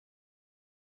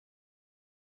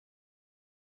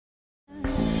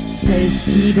c'est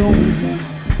si bon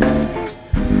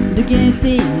de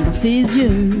gaieté dans ses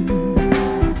yeux,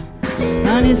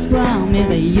 un espoir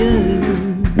merveilleux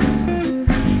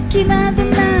qui m'a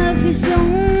donné la frisson.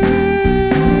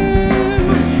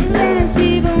 C'est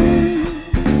si bon,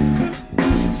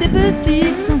 ces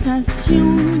petites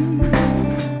sensations,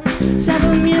 ça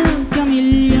vaut mieux qu'un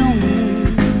million.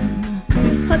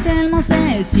 Oh, tellement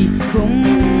c'est si bon,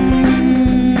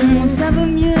 ça vaut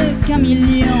mieux qu'un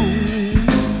million.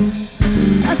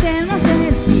 Oh, tellement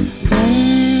c'est si bon.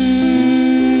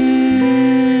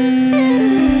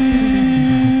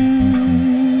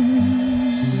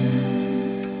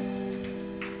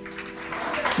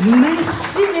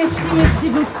 Merci, merci, merci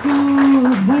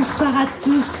beaucoup. Bonsoir à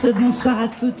tous, bonsoir à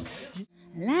toutes.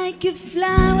 Like a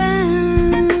flower,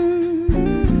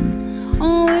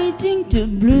 waiting to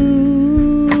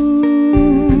bloom,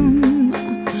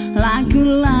 like a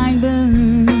light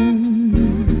burn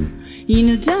in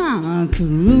a dark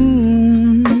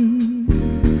room.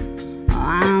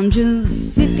 I'm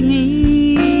just sitting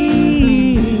here,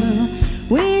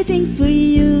 waiting for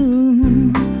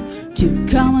you to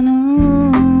come on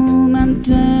home and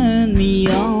turn me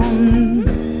on.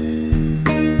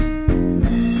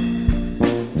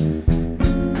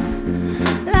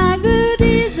 Like a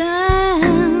desert,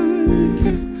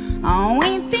 I'm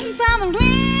waiting for the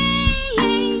rain.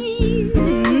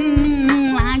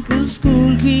 Like a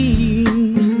school kid,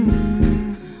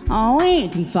 I'm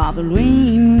waiting for the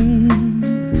rain.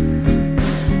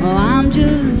 Oh, I'm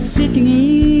just sitting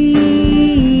here,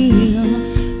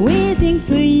 waiting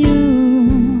for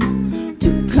you to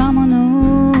come on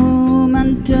home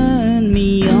and turn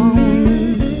me on.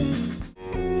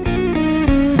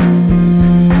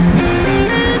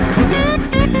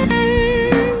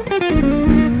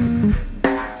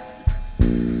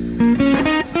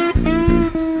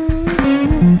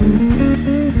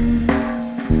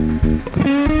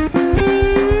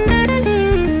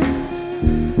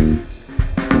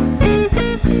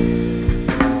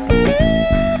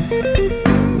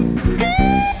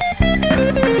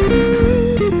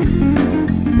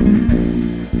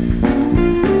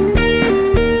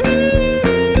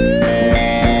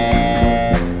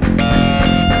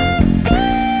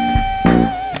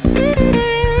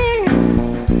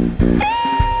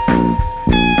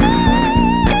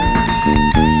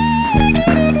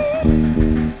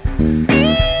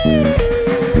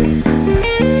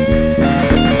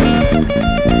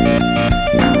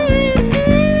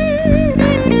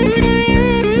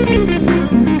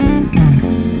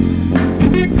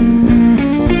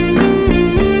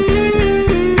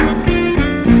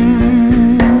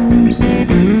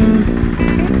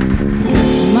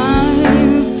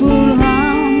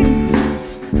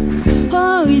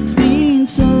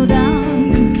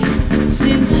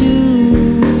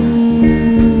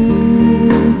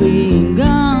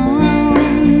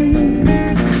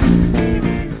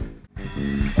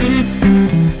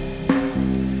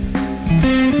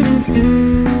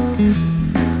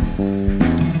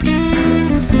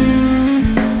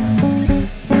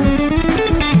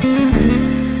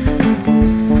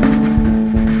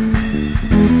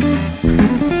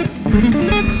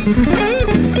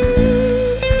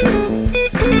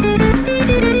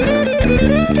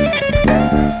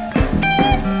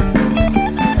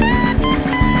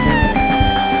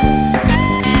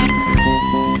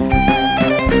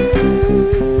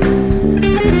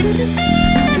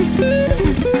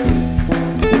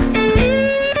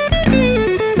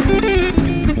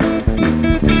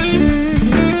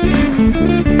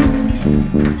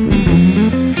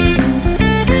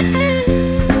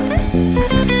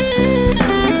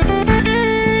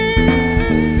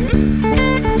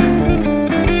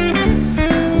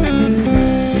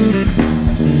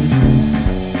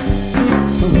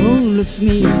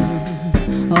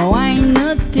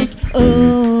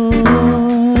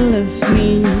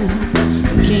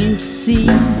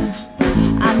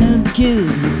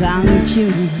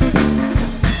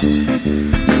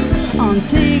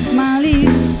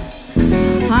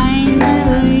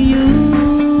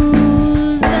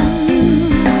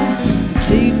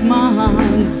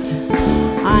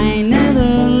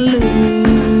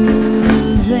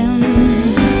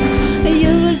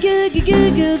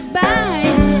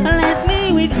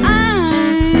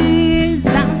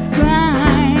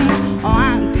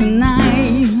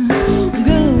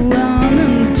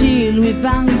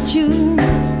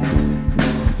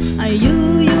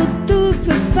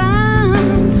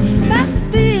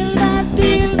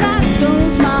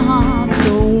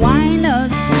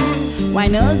 Why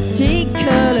not take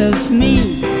care of me?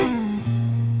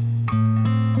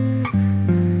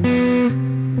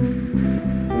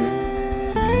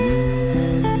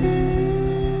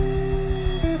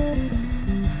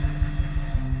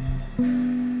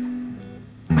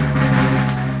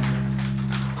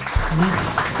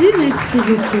 Merci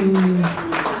beaucoup.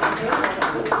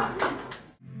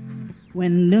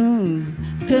 When love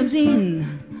comes in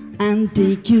and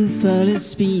take you for a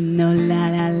spin, oh la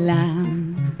la la,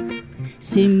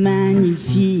 c'est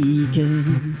magnifique.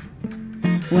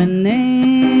 When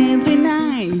every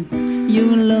night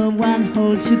your loved one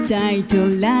holds you tight, oh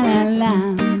la la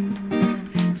la,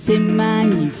 c'est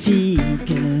magnifique.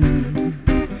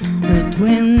 But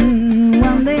when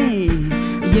one day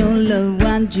your loved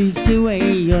one drifts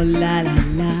away, oh la la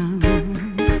la,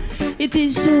 it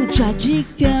is so tragic.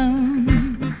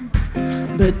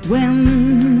 But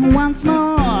when once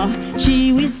more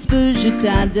she whispers je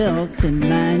t'adore, c'est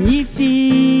magnifique.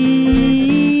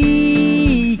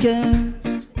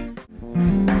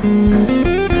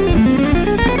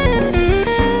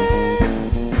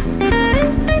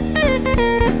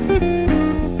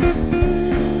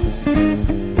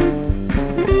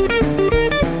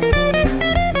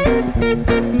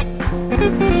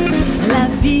 La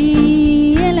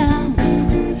vie est là,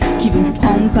 qui vous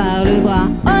prend par le bras,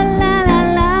 oh là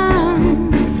là là,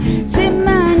 c'est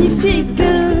magnifique.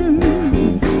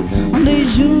 Des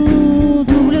jours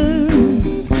tout bleus,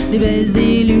 des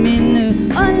baisers lumineux,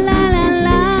 oh là là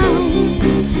là,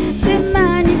 c'est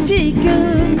magnifique.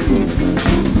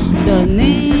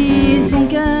 Donner son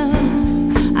cœur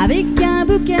avec un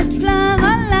bouquet de fleurs,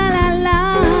 oh là là là,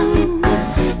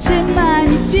 c'est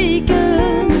magnifique.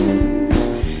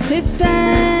 Et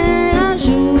faire un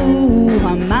jour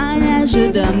un mariage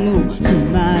d'amour, c'est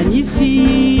magnifique.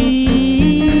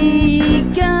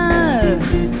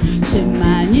 C'est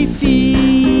magnifique.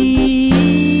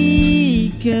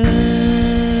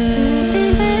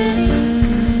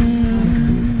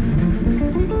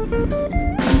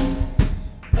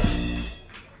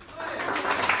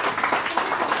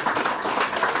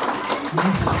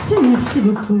 Merci, merci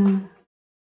beaucoup.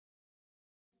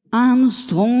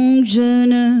 Armstrong, je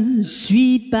ne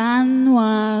suis pas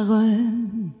noire,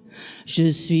 je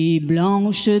suis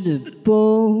blanche de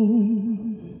peau.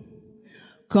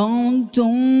 Quand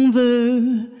on veut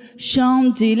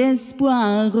chanter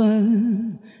l'espoir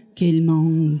qu'il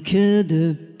manque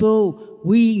de peau,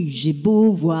 oui, j'ai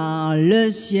beau voir le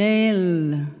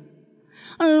ciel,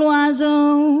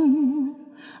 l'oiseau,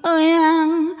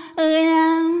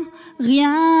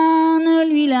 rien ne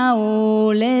lui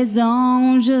là-haut, les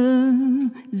anges,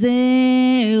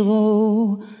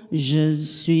 zéro, je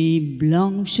suis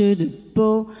blanche de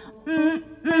peau.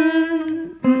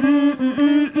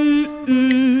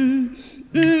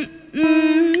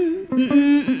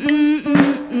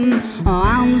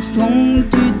 Armstrong,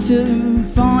 tu te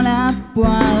fends la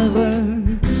poire,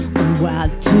 on voit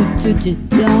toutes tes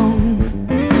dents.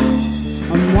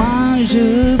 Moi je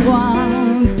bois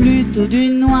plutôt du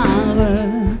noir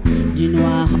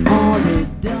en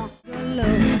dedans.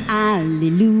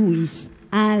 Alléluia,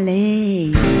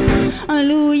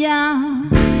 alléluia,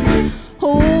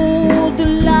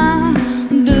 au-delà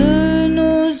de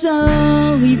nos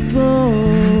oripeaux,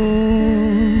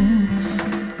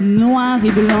 noir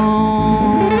et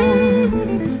blanc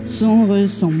sont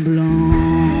ressemblants,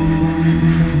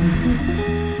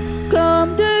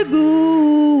 comme deux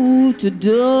gouttes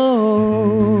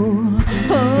d'eau.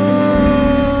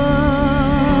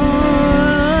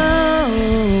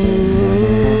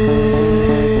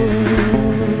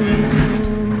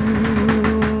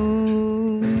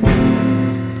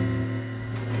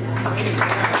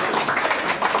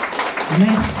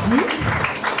 Merci.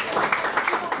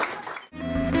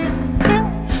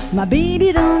 My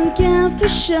baby don't care for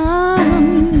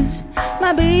shows,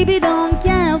 my baby don't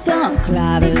care for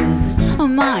clovers. Oh,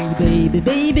 my baby,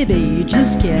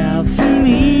 just care for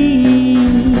me.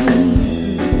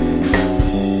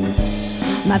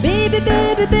 My baby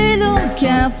don't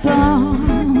care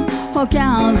for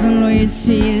cars and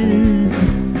races.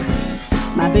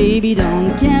 My baby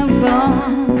don't care for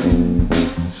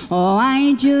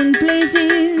iTunes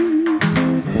places.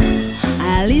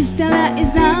 At least that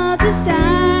is not the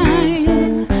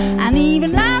style, and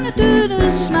even louder to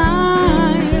the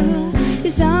smile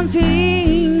is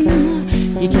something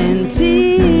you can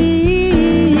see.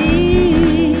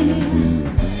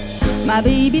 My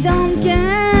baby don't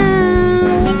care,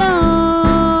 who knows?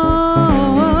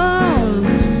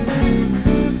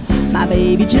 My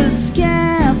baby just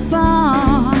care for,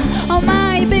 oh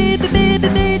my baby,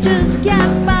 just care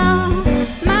for.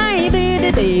 My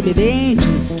baby,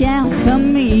 just care for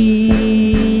me.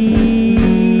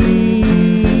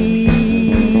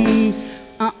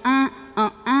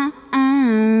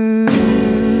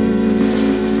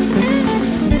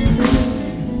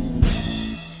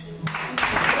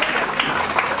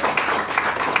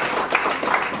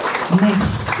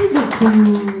 Merci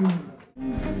beaucoup.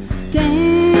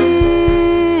 Dance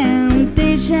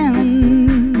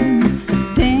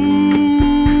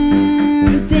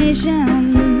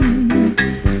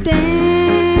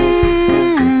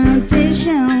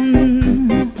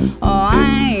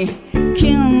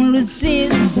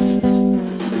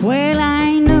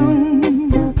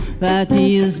but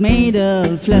is made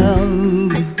of love.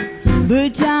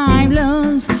 But I've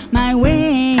lost my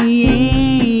way.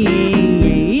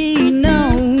 He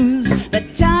knows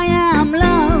that I am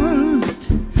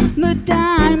lost, but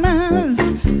I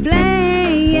must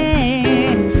play.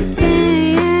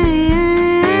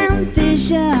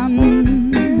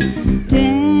 Temptation,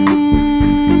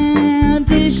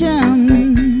 temptation,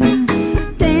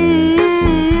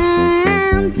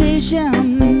 temptation.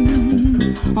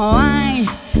 Oh, I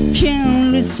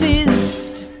can't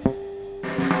resist.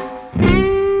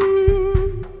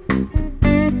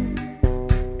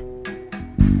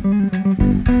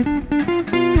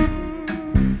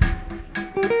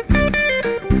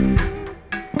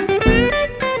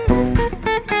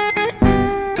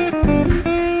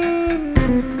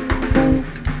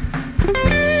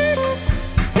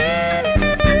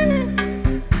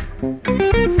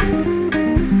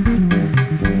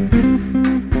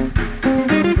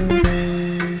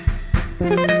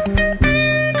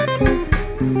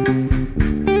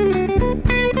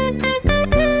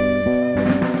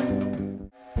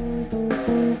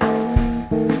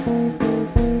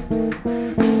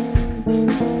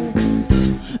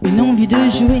 Une envie de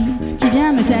jouer qui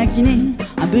vient me taquiner,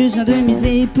 un besoin de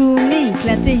miser pour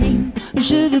m'éclater.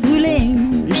 Je veux brûler,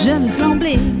 je veux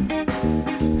flamber.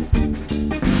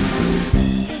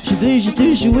 Je veux juste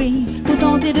jouer pour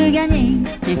tenter de gagner,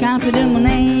 rien qu'un peu de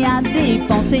monnaie à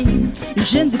dépenser.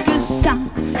 Je ne veux que ça,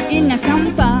 il n'y a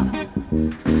qu'un pas.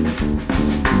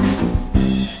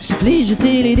 Souffler,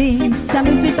 jeter les dés, ça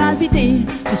me fait palpiter.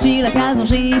 Tout sur la case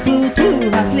rangée pour tout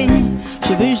rafler.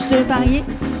 Je veux juste parier,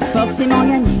 forcément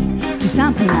gagner. Tout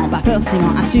simplement, pas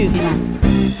forcément, assurément.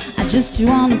 I just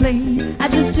wanna play, I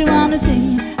just wanna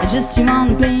say, I just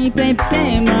wanna play, play,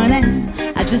 play money.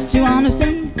 I just wanna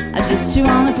say, I just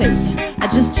wanna play, I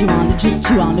just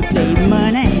wanna play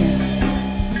money.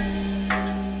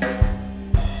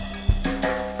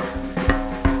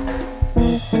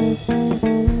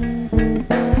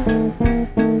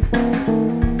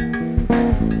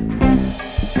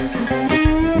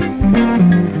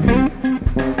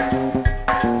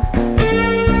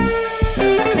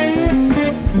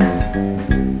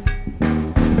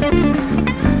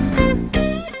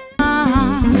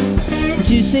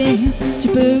 Tu sais, tu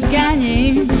peux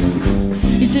gagner,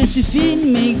 il te suffit de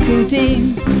m'écouter.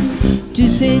 Tu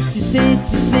sais, tu sais,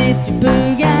 tu sais, tu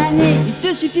peux gagner, il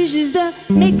te suffit juste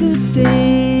de m'écouter.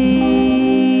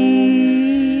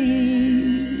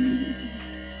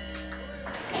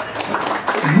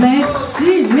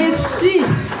 Merci, merci.